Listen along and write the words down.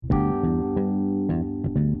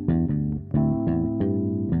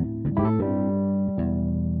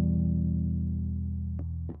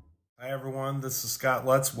This is Scott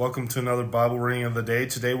Lutz. Welcome to another Bible reading of the day.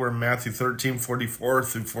 Today we're in Matthew 13:44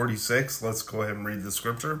 through 46. Let's go ahead and read the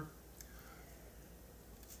scripture.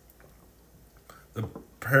 The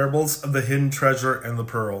parables of the hidden treasure and the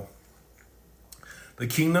pearl. The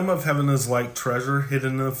kingdom of heaven is like treasure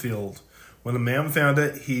hidden in a field. When a man found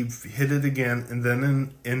it, he hid it again, and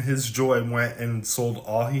then in his joy went and sold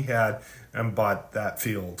all he had and bought that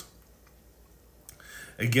field.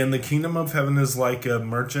 Again, the kingdom of heaven is like a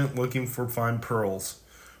merchant looking for fine pearls.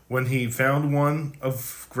 When he found one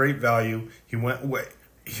of great value, he went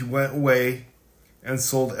away and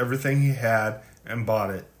sold everything he had and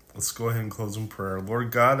bought it. Let's go ahead and close in prayer.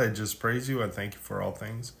 Lord God, I just praise you. I thank you for all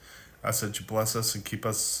things. I ask that you bless us and keep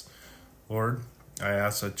us, Lord. I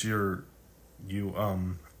ask that you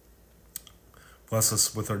bless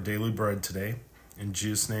us with our daily bread today. In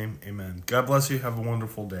Jesus' name, amen. God bless you. Have a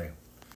wonderful day.